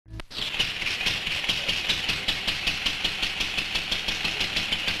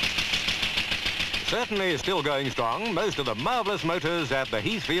Certainly still going strong, most of the marvellous motors at the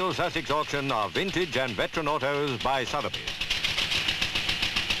Heathfield Sussex auction are vintage and veteran autos by Sotheby.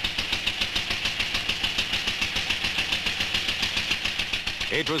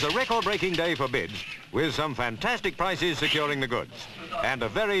 It was a record-breaking day for bids, with some fantastic prices securing the goods. And a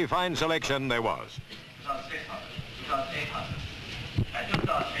very fine selection there was.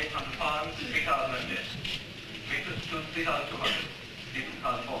 2,800 pounds, 3,000 3,200,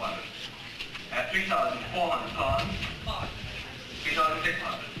 3,400. At 3,400 pounds,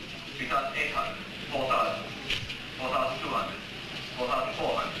 3,600, 3,800, 4,000, 4,200,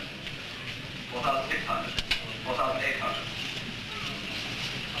 4,400, 4,600, 4,800.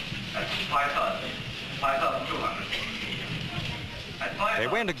 At 5,000, 5,200. They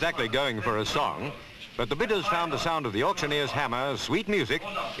weren't exactly going for a song, but the bidders found the sound of the auctioneer's hammer sweet music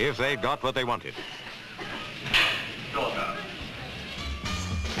if they'd got what they wanted.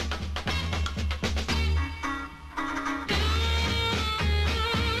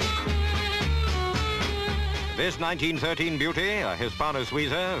 This 1913 beauty, a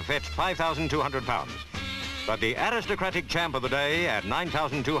Hispano-Suiza, fetched £5,200. But the aristocratic champ of the day at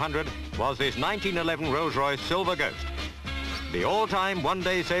 $9,200 was this 1911 Rolls Royce Silver Ghost. The all-time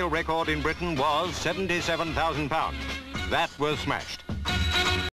one-day sale record in Britain was £77,000. That was smashed.